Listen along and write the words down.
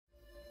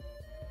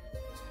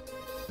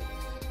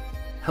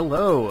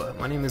Hello,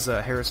 my name is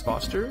Harris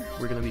Foster.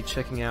 We're going to be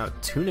checking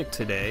out Tunic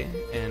today,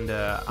 and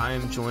I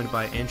am joined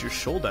by Andrew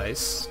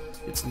Scholdice,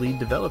 its lead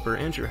developer.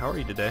 Andrew, how are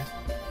you today?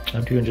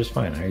 I'm doing just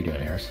fine. How are you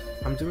doing, Harris?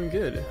 I'm doing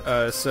good.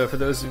 So for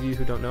those of you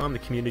who don't know, I'm the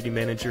community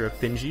manager of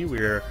Finji.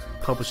 We're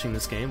publishing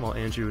this game while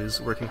Andrew is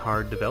working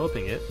hard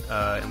developing it,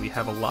 and we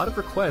have a lot of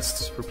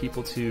requests for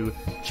people to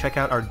check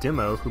out our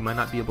demo who might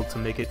not be able to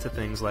make it to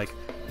things like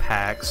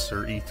PAX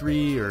or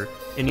E3 or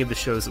any of the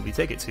shows that we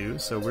take it to.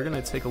 So we're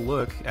going to take a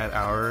look at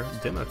our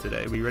demo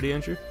today. Are you ready,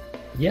 Andrew?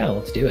 Yeah,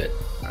 let's do it.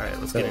 All right,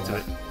 let's get into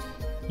it.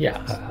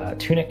 Yeah,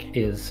 Tunic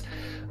is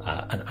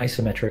an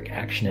isometric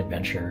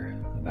action-adventure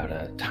about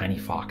a tiny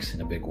fox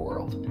in a big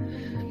world.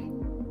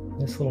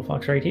 This little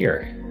fox right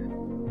here.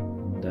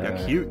 And,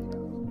 yeah, cute.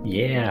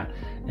 Yeah,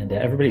 and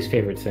everybody's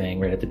favorite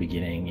thing right at the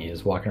beginning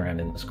is walking around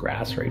in this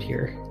grass right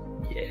here.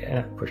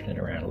 Yeah, pushing it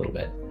around a little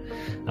bit.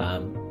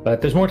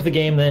 But there's more to the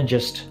game than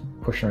just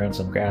pushing around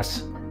some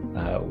grass.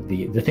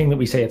 The thing that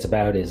we say it's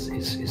about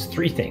is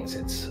three things.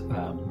 It's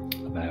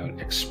about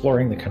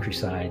exploring the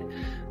countryside.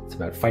 It's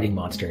about fighting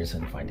monsters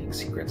and finding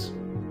secrets.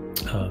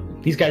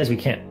 These guys we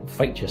can't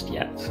fight just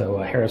yet, so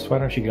Harris, why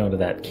don't you go into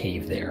that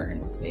cave there,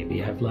 and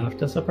maybe I've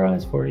left a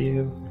surprise for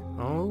you.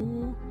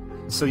 Oh,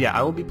 so yeah,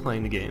 I will be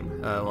playing the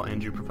game while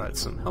Andrew provides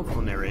some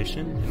helpful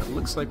narration, and it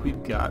looks like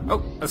we've got,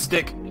 a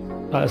stick.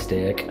 A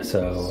stick.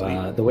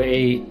 So the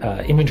way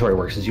inventory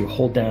works is you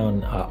hold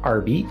down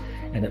RB,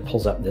 and it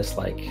pulls up this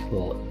like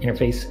little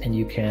interface, and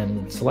you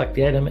can select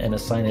the item and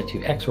assign it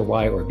to X or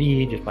Y or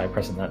B just by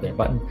pressing that there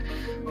button.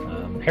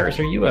 Harris,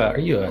 are you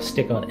a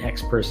stick on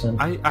X person?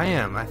 I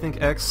am. I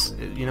think X,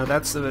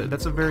 that's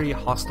a very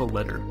hostile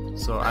letter.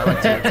 So I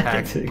like to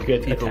attack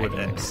people with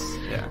X.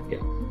 Yeah.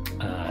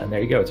 And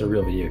there you go. It's a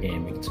real video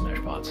game. You can smash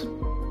bots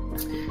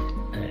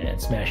and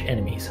smash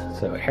enemies.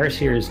 So Harris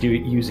here is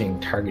using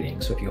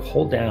targeting. So if you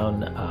hold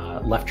down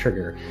left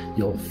trigger,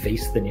 you'll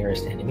face the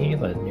nearest enemy,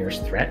 the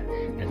nearest threat,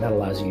 and that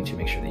allows you to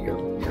make sure that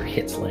your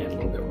hits land a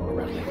little bit more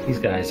readily. These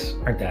guys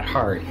aren't that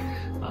hard,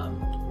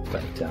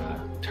 but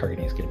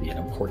targeting is going to be an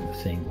important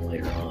thing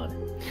later on.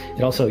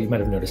 It also, you might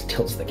have noticed,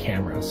 tilts the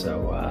camera,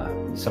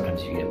 so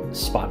sometimes you get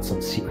spot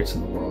some secrets in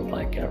the world,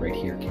 like right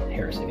here.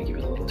 Harris, let me give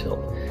it a little tilt.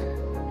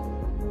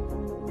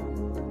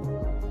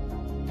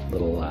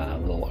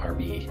 Little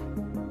RB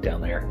down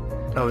there.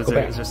 Oh, is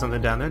there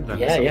something down there?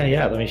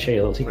 Yeah. Let me show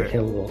you a little secret.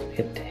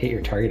 Hit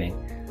your targeting.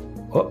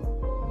 Oh,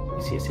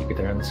 you see a secret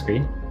there on the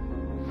screen?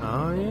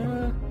 Oh,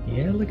 yeah.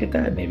 Yeah, look at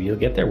that. Maybe you'll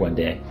get there one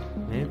day.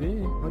 Maybe.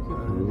 Look at that.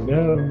 Who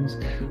knows?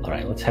 All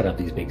right, let's head up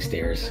these big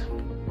stairs.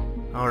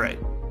 All right,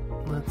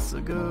 let's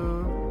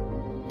go.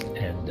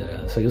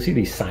 And so you'll see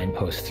these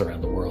signposts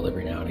around the world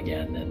every now and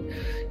again, and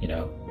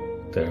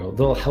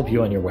they'll help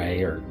you on your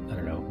way, or I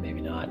don't know, maybe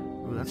not.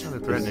 Ooh, that's rather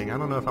threatening. I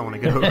don't know if I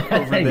want to go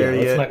over there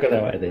yet. Let's not go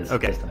that way this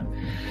time.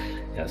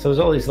 Yeah, so there's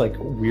all these like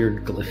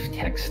weird glyph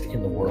text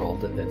in the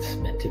world that's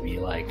meant to be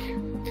like,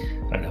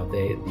 I don't know.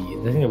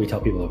 The thing that we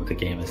tell people about the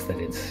game is that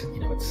it's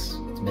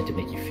meant to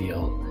make you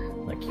feel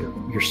like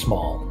you're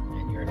small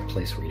and you're in a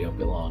place where you don't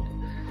belong.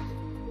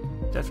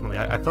 Definitely.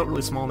 I felt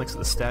really small next to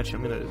the statue.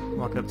 I'm gonna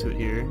walk up to it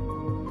here.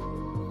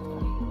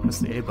 Press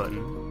the A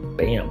button.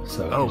 Bam.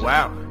 So. Oh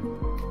wow.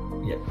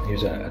 Yeah.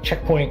 Here's a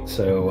checkpoint.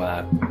 So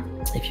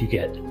if you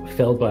get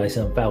felled by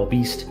some foul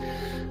beast,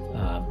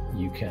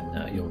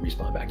 you'll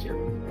respawn back here.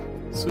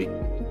 Sweet.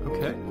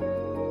 Okay.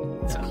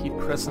 Let's keep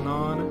pressing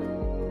on.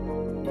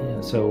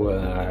 Yeah,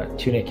 so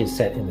Tunic is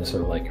set in this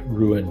sort of like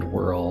ruined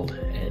world,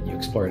 and you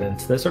explore it, and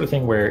it's the sort of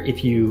thing where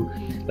if you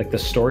like, the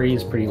story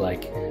is pretty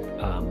like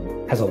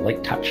has a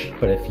light touch,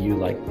 but if you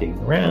like digging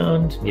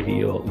around, maybe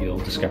you'll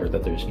discover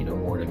that there's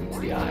more to meet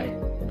the eye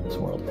in this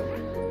world.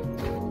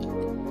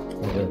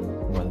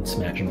 More than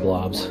smashing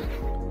blobs.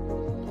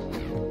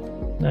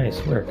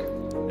 Nice work.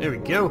 There we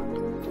go.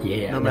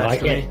 Yeah. No,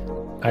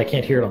 I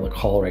can't hear it on the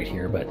call right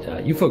here,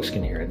 but you folks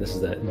can hear it. This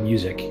is the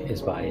music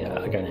is by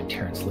a guy named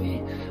Terrence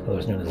Lee,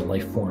 otherwise known as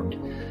Lifeformed,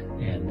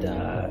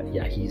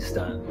 and he's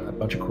done a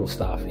bunch of cool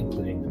stuff,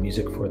 including the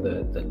music for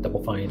the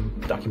Double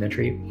Fine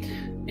documentary,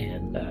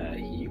 and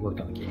he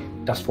worked on the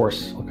game Dust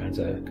Force, all kinds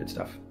of good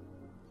stuff.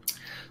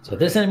 So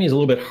this enemy is a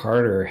little bit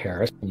harder,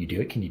 Harris. Can you do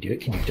it? Can you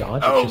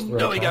dodge? Oh,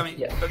 no, he got me.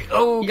 Yeah. Okay.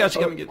 Oh, gosh,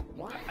 you got me good.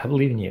 I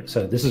believe in you.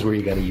 So this is where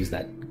you got to use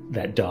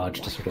that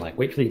dodge to sort of like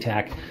wait for the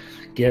attack,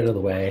 get out of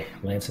the way,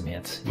 land some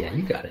hits. Yeah,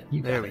 you got it.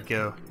 There we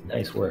go.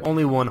 Nice work.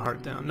 Only one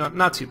heart down.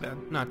 Not too bad.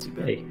 Not too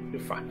bad. Hey,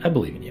 you're fine. I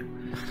believe in you.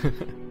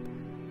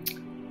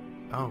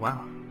 Oh,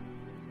 wow.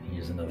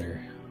 Here's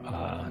another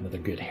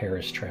good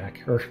Harris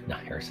track. Or,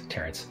 not Harris,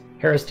 Terrence.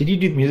 Harris, did you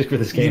do the music for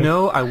this game?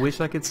 I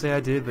wish I could say I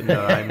did, but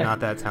no, I'm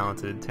not that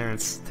talented.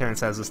 Terrence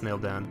has this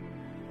nailed down.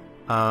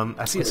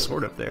 I see a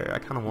sword up there. I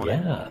kind of want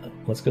it. Yeah,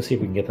 let's go see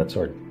if we can get that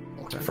sword.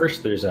 Okay.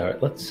 First,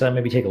 let's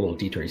maybe take a little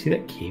detour. You see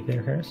that cave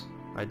there, Harris?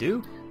 I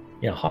do.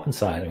 Yeah, hop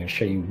inside. I'm going to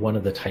show you one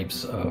of the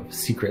types of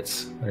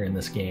secrets that are in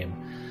this game.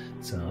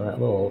 So that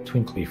little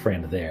twinkly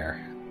friend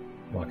there,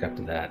 walk up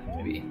to that and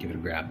maybe give it a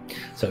grab.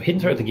 So hidden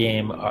throughout the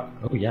game.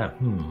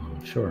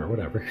 Sure,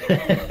 whatever.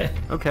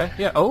 Okay.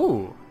 Yeah.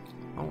 Oh.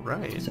 All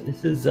right. So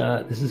this is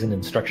an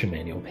instruction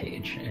manual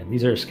page, and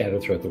these are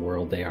scattered throughout the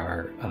world. They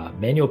are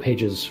manual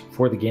pages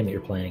for the game that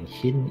you're playing,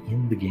 hidden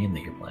in the game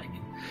that you're playing.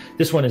 And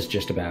this one is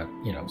just about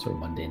sort of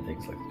mundane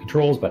things like the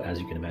controls, but as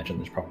you can imagine,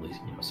 there's probably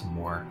some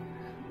more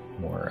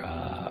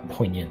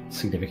poignant,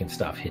 significant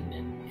stuff hidden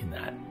in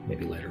that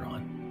maybe later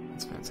on.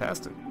 That's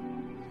fantastic.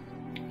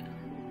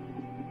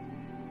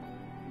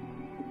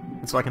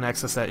 And so I can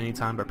access that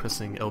anytime by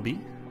pressing LB?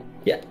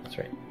 Yeah, that's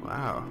right.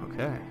 Wow,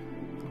 okay.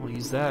 We'll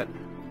use that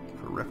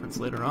for reference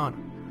later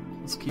on.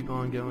 Let's keep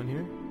on going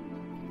here.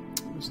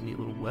 There's a neat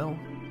little well.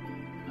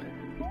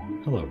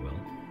 Hello,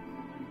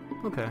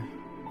 Will. Okay.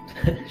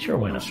 Sure,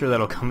 why not? I'm sure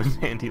that'll come in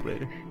handy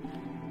later.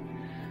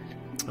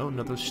 Oh,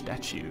 another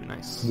statue.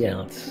 Nice. Yeah,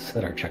 let's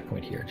set our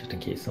checkpoint here just in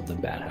case something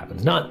bad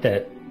happens. Not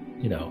that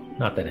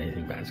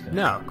anything bad is going to happen.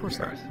 No, of course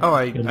not. Oh,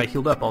 I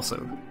healed up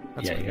also.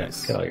 That's yeah, you got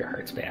nice. Get all your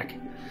hearts back.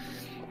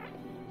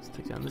 Let's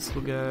take down this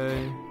little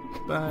guy.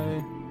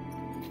 Bye.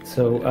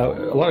 So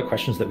a lot of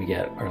questions that we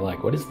get are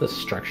like, what is the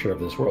structure of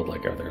this world?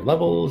 Like, are there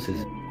levels?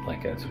 Is it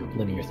like a sort of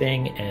linear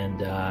thing?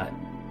 And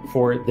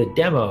for the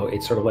demo,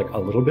 it's sort of like a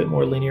little bit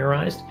more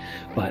linearized,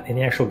 but in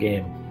the actual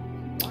game,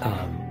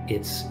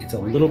 it's a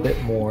little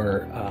bit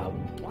more,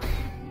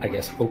 I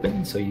guess,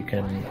 open. So you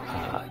can,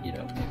 you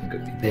can go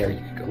there, you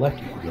can go left,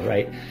 you can go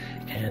right,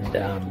 and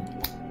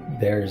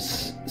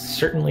there's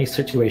certainly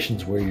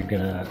situations where you're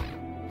gonna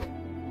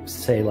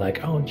say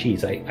like, oh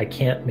geez, I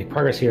can't make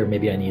progress here,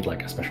 maybe I need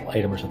like a special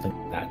item or something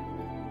like that.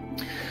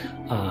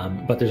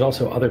 But there's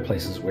also other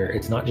places where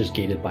it's not just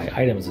gated by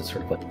items, it's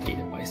sort of like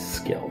gated by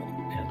skill.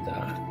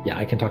 And yeah,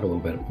 I can talk a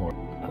little bit more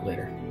about that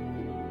later.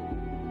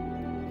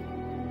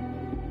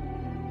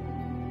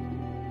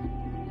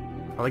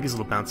 I like these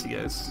little bouncy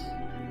guys.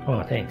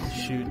 Oh, thanks.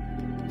 Shoot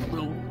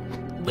little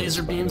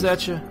laser beams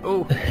at you.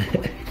 Oh.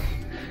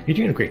 You're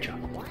doing a great job.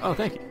 Oh,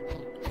 thank you.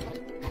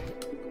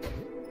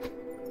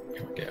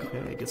 There we go.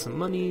 Okay, get some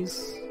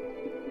monies.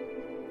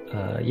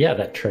 Yeah,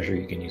 that treasure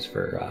you can use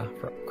for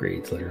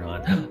upgrades later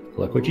on.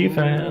 Look what you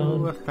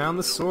found. I found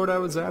the sword I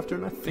was after,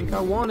 and I think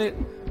I want it.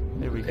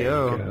 There we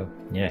go.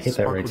 Yeah, hit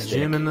that right stick.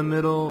 Gem in the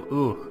middle.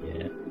 Ooh.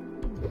 Yeah.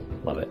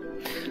 Love it.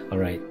 All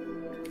right.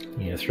 You're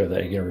going to throw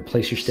that. You're going to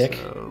replace your stick?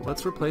 So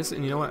let's replace it.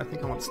 And you know what? I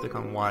think I want to stick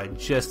on Y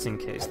just in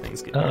case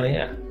things get Oh, weird.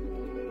 yeah.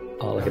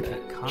 Oh, look at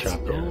that.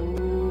 Chop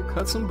down.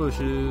 Cut some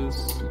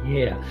bushes.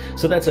 Yeah.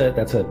 So that's an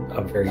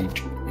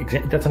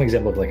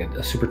example of like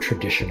a super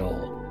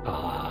traditional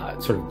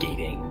sort of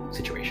gating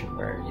situation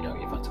where, you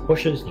find some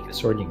bushes, and you get a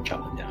sword, and you can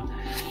chop them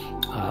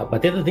down.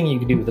 But the other thing you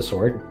can do with the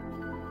sword,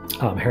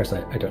 Harris,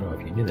 I don't know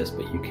if you knew this,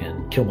 but you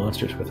can kill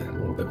monsters with it a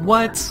little bit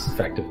more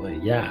effectively.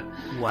 Yeah.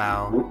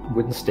 Wow.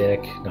 Wooden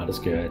stick, not as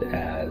good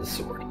as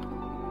sword.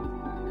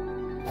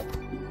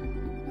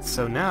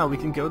 So now we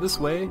can go this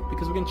way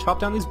because we can chop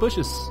down these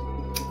bushes.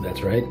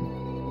 That's right.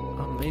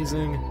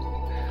 Amazing.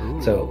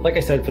 Ooh. So, like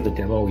I said, for the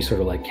demo, we sort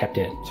of like kept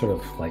it sort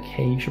of like,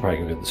 hey, you should probably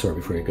go get the sword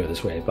before you go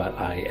this way. But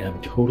I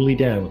am totally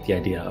down with the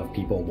idea of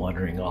people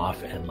wandering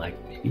off and like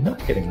maybe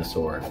not getting the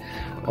sword.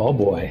 Oh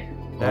boy.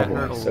 That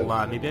hurt a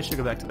lot. Maybe I should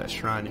go back to that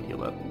shrine and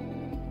heal up.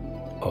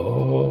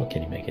 Oh,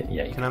 can you make it?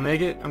 Yeah. Can I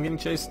make it? I'm getting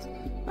chased.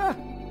 Ah,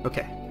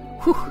 okay.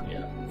 Whew.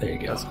 Yeah, there you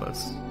go. That's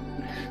close.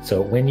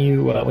 So when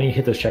you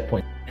hit those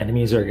checkpoints,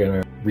 enemies are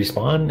going to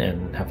respawn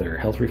and have their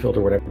health refilled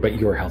or whatever, but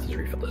your health is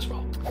refilled as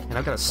well. And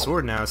I've got a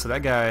sword now, so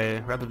that guy,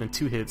 rather than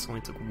 2 hits,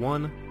 only took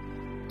 1.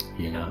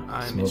 Yeah.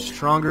 I'm a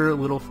stronger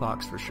little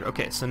fox for sure.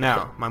 Okay, so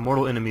now, my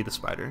mortal enemy, the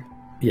spider.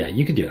 Yeah,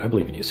 you can do it. I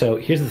believe in you. So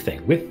here's the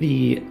thing: with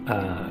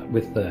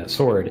the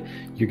sword,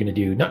 you're going to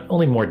do not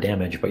only more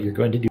damage, but you're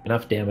going to do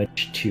enough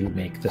damage to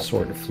make the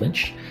sword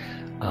flinch.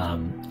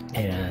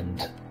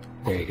 And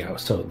there you go.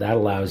 So that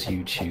allows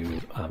you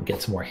to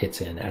get some more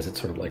hits in as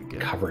it's sort of like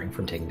covering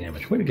from taking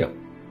damage. Way to go!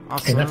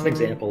 Awesome. And that's an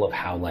example of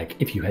how, like,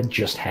 if you had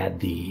just had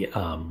the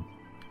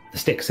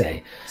stick,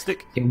 say,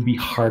 it would be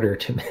harder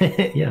to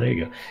yeah, there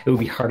you go. It would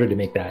be harder to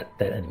make that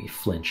enemy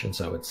flinch, and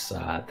so it's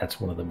that's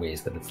one of the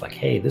ways that it's like,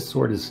 hey, this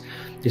sword is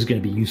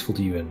going to be useful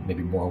to you in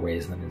maybe more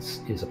ways than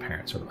is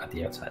apparent sort of at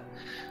the outset.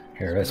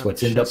 Harris,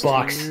 what's in the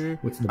box?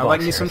 What's in the box? I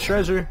like me some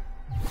treasure.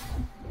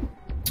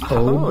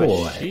 Oh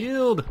boy, a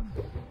shield.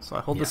 So I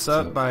hold this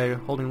up by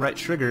holding right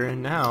trigger,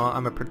 and now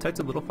I'm a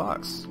protected little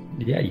fox.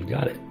 Yeah, you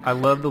got it. I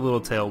love the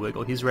little tail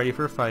wiggle. He's ready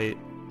for a fight.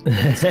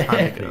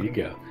 There you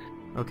go.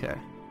 Okay.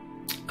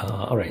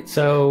 All right.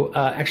 So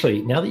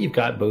actually, now that you've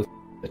got both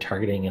the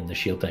targeting and the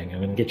shield thing, I'm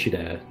going to get you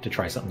to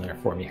try something there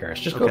for me,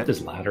 Harris. Just go up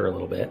this ladder a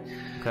little bit.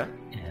 Okay.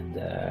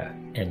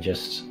 And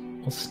just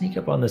we'll sneak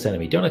up on this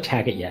enemy. Don't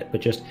attack it yet,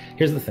 but just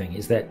here's the thing: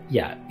 is that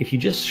if you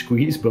just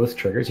squeeze both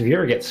triggers, if you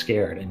ever get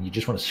scared and you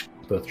just want to squeeze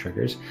both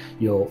triggers,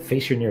 you'll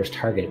face your nearest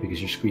target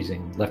because you're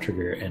squeezing left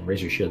trigger and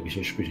raise your shield because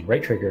you're squeezing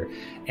right trigger,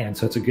 and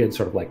so it's a good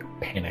sort of like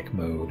panic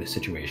mode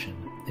situation.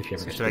 If you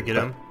ever should I get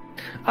him?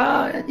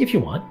 If you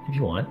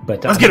want,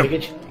 but let's get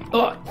him.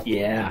 Oh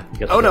yeah!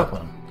 Oh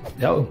no!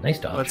 Oh, nice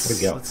dodge.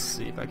 Let's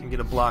see if I can get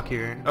a block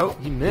here. Oh,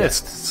 he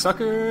missed,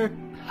 sucker!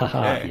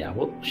 Haha, Okay. yeah,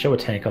 we'll show a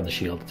tank on the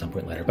shield at some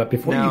point later. But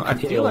before Now you I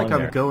continue feel like along I'm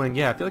there, going.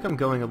 Yeah, I feel like I'm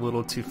going a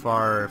little too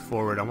far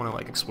forward. I want to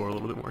like explore a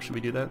little bit more. Should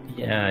we do that?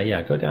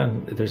 yeah, go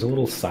down. There's a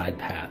little side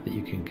path that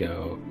you can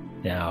go.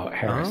 Now,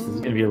 Harris, this is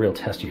going to be a real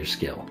test of your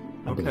skill.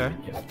 I believe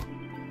in you.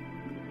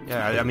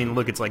 Yeah, I mean,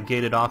 look, it's like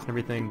gated off and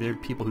everything. There are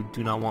people who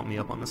do not want me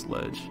up on this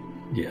ledge.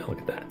 Yeah, look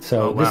at that.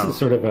 So Oh, wow. this is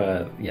sort of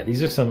a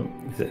these are some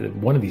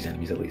one of these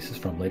enemies at least is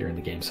from later in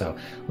the game. So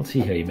let's see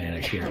how you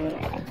manage here.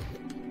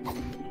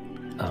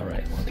 All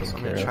right, one taken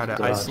I'm care gonna try of. to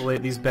Dodge.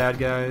 isolate these bad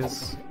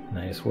guys.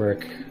 Nice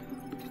work.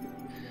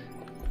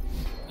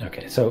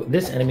 Okay, so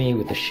this enemy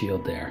with the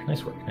shield there,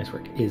 nice work,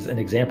 is an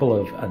example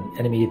of an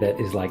enemy that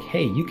is like,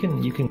 hey, you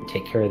can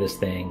take care of this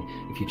thing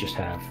if you just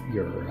have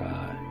your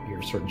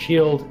sword and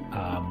shield.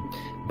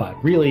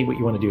 But really, what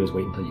you want to do is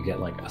wait until you get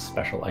like a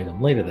special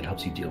item later that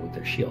helps you deal with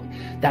their shield.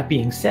 That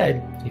being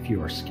said, if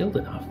you are skilled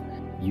enough,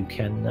 you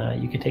can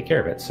take care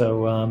of it.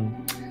 So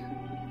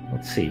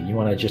let's see. You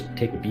want to just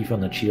take a beef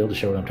on the shield to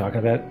show what I'm talking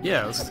about?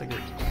 Yeah, let's take it.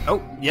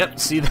 Oh, yep.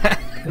 See that?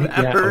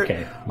 That Yeah. hurt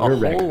Okay. a You're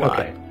wrecked. whole lot.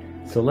 Okay.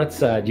 So let's.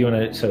 Do you want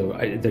to? So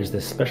there's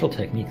this special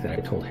technique that I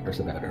told Harris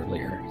about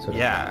earlier. Sort of,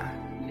 Yeah.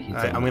 he's All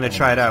right, done- I'm gonna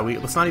try it out.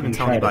 Let's not even You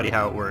tell try it anybody out.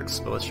 how it works,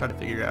 but let's try to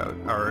figure out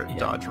our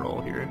dodge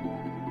roll here.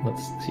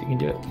 Let's see if you can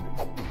do it.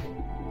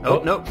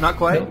 Oh, no, not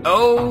quite. Nope.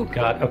 Oh,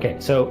 God. Okay.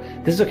 So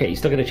this is okay. You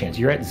still get a chance.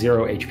 You're at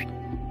 0 HP.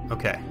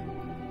 okay.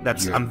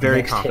 Your I'm very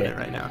next confident hit.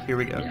 right now. Here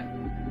we go. Yeah.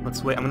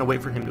 Let's wait. I'm gonna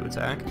wait for him to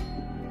attack.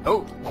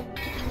 Oh,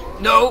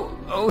 no!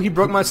 Oh, he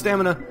broke my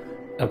stamina.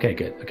 Okay.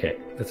 Good. Okay.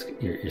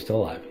 You're still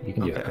alive. You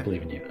can do it. Okay. I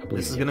believe in you. I believe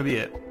This is in you. gonna be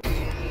it.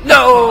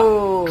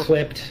 No!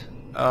 Clipped.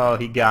 Oh,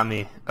 he got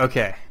me.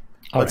 Okay.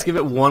 All Let's right. give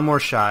it one more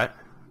shot.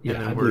 Yeah,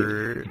 And I then believe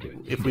we're... you can do it.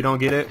 You If can we do don't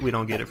get it, we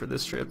don't get it for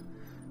this trip.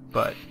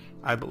 But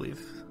I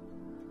believe.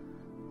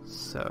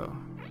 So,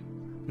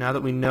 now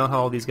that we know how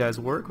all these guys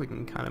work, we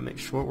can kind of make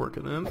short work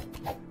of them.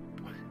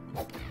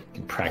 You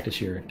can practice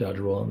your dodge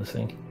roll on this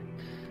thing.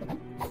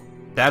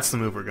 That's the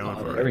move we're going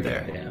for There we right go.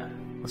 there. Yeah.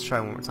 Let's try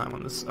one more time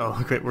on this.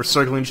 Oh, great. We're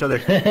circling each other.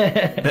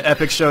 The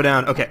epic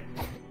showdown. Okay.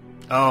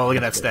 Oh, look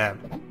at that stab.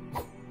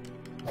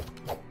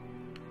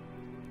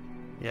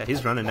 Yeah,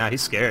 he's running now.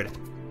 He's scared.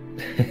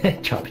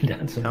 Chopping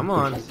down some. Come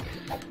on. bushes.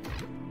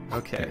 There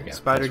Okay. we go.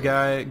 Spider That's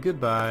guy,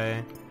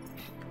 goodbye.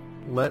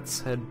 Let's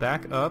head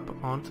back up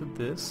onto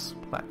this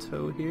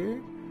plateau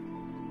here.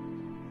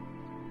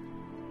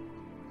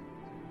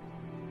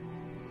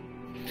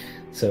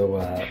 So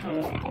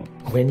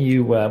when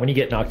you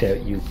get knocked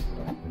out, you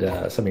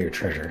some of your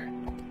treasure.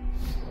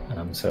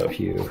 So if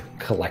you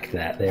collect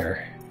that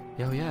there,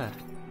 Oh, yeah.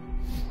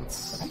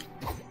 Let's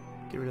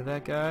get rid of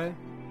that guy.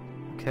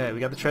 Okay, we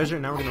got the treasure.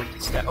 Now we're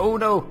gonna stab. Oh,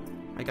 no!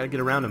 I gotta get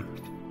around him.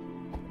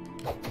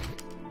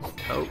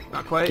 Oh,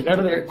 not quite. get out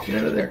of there! Get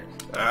out of there!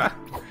 Ah.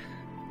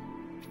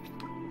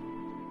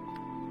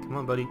 Come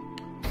on, buddy.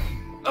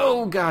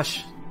 Oh,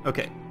 gosh.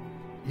 Okay.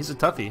 He's a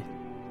toughie.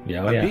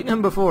 Yeah, I've beaten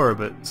him before,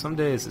 but some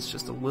days it's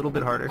just a little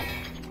bit harder.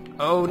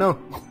 Oh, no.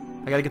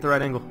 I gotta get the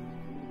right angle.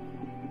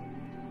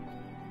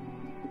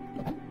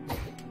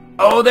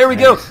 Oh, there we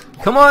go. Nice.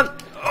 Come on.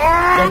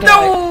 Oh,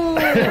 no!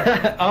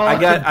 Oh, I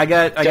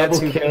got double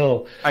too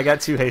kill. I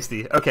got too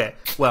hasty. Okay,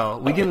 well,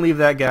 we can leave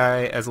that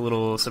guy as a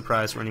little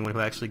surprise for anyone who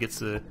actually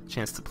gets a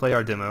chance to play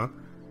our demo.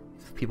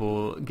 If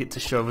people get to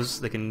show us,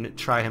 they can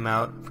try him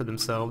out for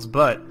themselves.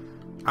 But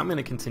I'm going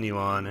to continue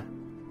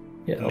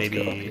on. Yeah, let's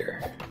Maybe- go up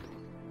here.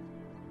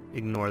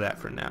 Ignore that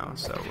for now.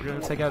 So we're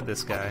going to take out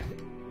this guy.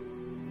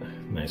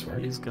 Nice work.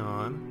 He's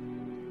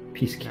gone.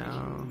 Peace key.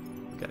 Now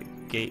we've got a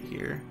gate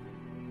here.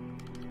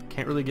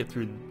 Can't really get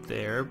through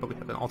there, but we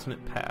have an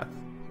alternate path.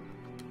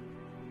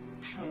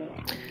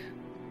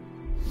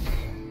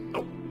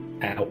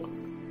 Ow.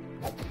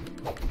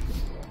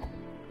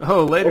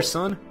 Oh, later,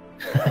 son.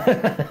 Not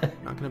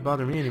going to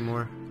bother me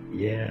anymore.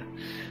 Yeah.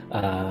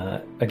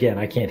 Again,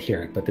 I can't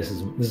hear it, but this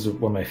is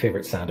one of my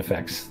favorite sound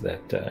effects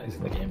that is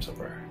in the game so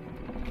far.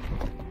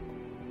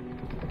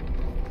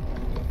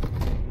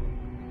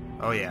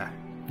 Oh, yeah.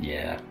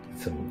 Yeah,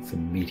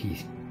 some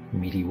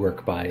meaty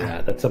work by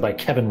that's by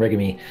Kevin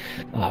Regamy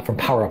from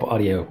Power Up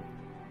Audio.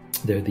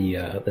 They're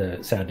the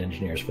sound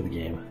engineers for the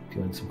game,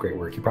 doing some great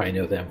work. You probably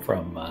know them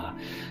from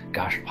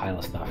gosh, a pile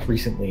of stuff.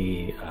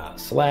 Recently,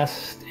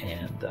 Celeste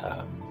and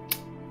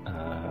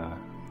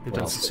They've what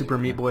done else? Super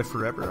Meat Boy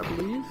Forever, I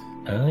believe.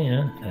 Oh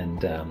yeah, and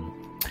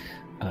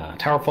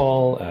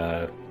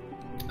Towerfall,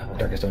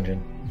 Darkest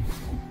Dungeon.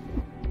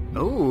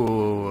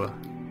 Oh,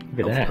 Look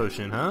at health that.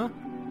 potion, huh?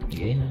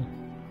 Yeah.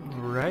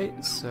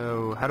 Alright,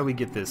 so how do we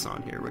get this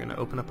on here? We're going to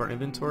open up our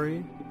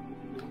inventory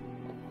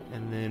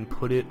and then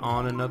put it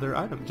on another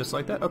item, just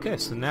like that. Okay,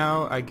 so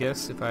now I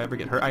guess if I ever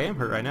get hurt, I am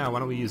hurt right now, why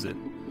don't we use it?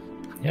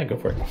 Yeah, go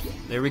for it.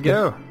 There we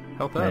go.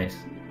 Health up. Nice.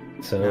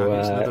 So, Now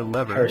here's another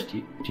lever. Harris,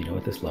 do you know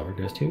what this lever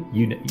does to?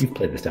 You've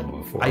played this demo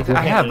before. I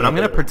have, but I'm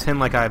going to pretend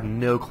like I have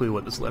no clue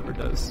what this lever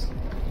does.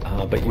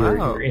 But Wow.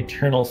 your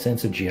internal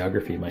sense of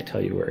geography might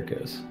tell you where it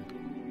goes.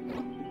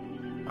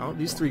 Oh,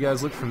 these three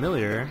guys look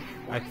familiar.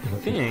 I Look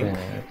at think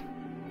that.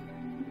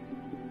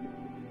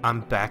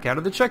 I'm back out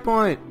of the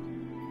checkpoint.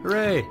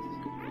 Hooray.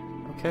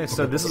 Okay,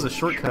 so this is a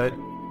shortcut.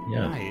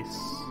 Yeah. Nice.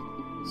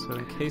 So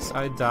in case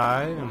I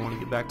die and want to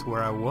get back to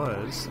where I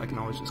was, I can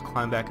always just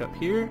climb back up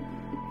here.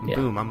 And Yeah.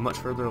 boom, I'm much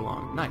further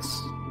along.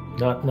 Nice.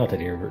 Not that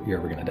you're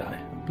ever gonna die.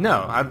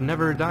 No, I've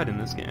never died in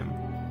this game.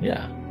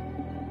 Yeah.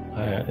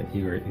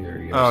 You're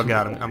Oh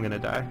god, I'm gonna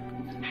die.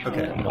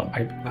 Okay. No,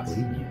 I believe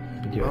you.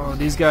 You can do it. Oh,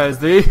 these guys,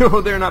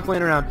 they're not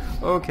playing around.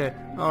 Okay,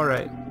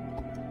 alright.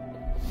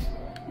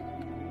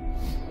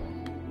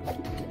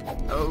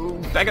 Oh,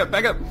 back up,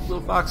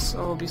 little fox.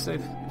 Oh, be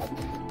safe.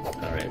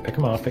 All right, pick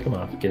him off.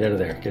 Get out of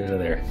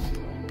there.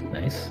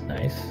 Nice.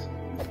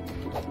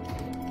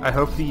 I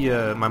hope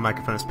the my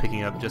microphone is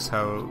picking up just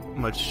how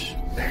much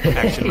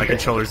action my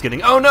controller's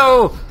getting. Oh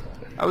no!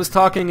 I was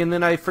talking and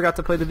then I forgot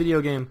to play the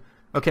video game.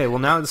 Okay, well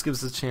now this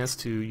gives us a chance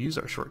to use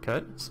our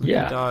shortcut. So we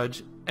can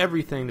dodge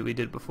everything that we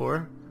did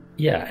before.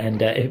 Yeah,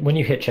 and when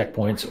you hit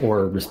checkpoints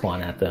or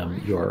respawn at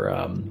them, your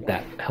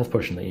that health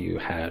potion that you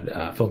had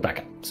filled back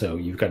up. So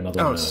you've got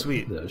another one. Oh,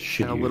 sweet.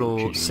 And a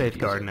little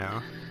safeguard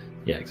now.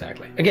 Yeah,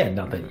 exactly. Again,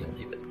 not that you'll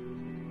need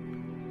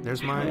it.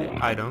 There's my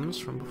items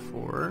from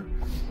before.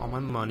 All my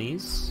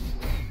monies.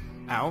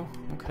 Ow.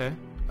 Okay.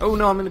 Oh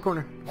no, I'm in the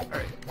corner.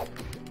 Alright.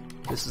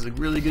 This is a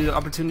really good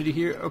opportunity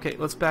here. Okay,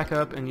 let's back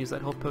up and use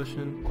that health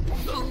potion.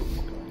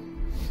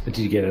 Did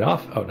you get it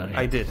off? Oh, no.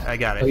 I did. I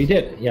got it. Oh, you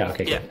did? Yeah,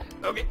 okay, yeah.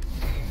 Good. Okay.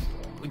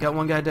 We got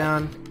one guy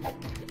down.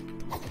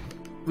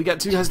 We got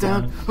two guys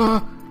down.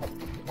 Oh.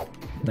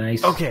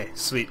 Nice. Okay,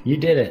 sweet. You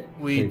did it.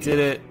 We did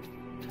it.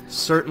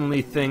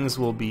 Certainly things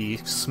will be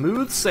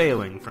smooth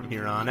sailing from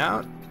here on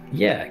out.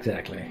 Yeah,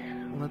 exactly.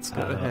 Let's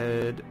go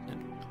ahead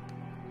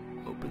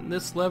and open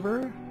this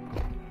lever.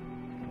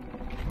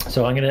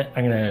 So I'm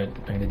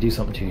gonna do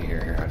something to you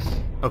here, Harris.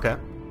 Okay.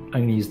 I'm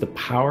gonna use the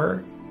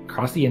power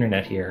across the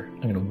internet here.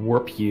 I'm gonna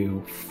warp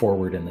you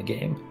forward in the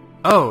game.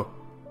 Oh,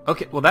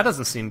 okay. Well, that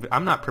doesn't seem.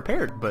 I'm not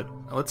prepared, but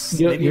let's.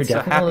 Maybe You're it's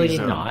a happy definitely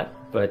zone.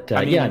 not. But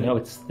I mean, yeah, no,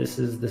 this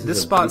is.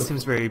 This spot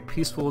seems very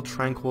peaceful,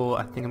 tranquil.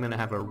 I think I'm gonna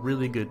have a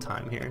really good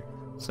time here.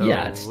 So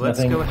yeah, it's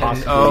let's go ahead.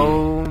 And,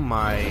 oh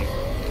my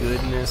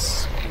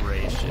goodness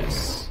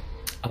gracious!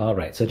 All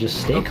right, so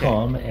just stay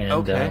calm and.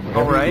 Okay.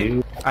 All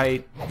right. I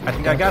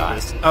think I got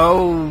this.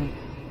 Oh.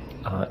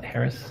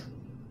 Harris.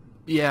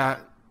 Yeah.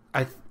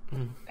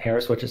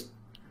 Harris, what just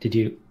did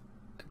you?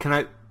 Can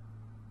I?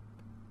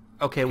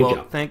 Okay. Good Well,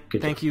 job.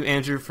 thank you,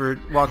 Andrew, for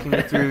walking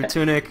me through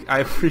Tunic. I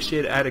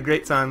appreciate it. I had a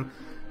great time.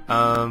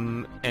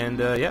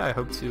 Yeah, I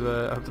hope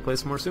to play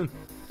some more soon.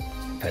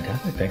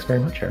 Fantastic. Thanks very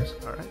much, Harris.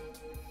 All right.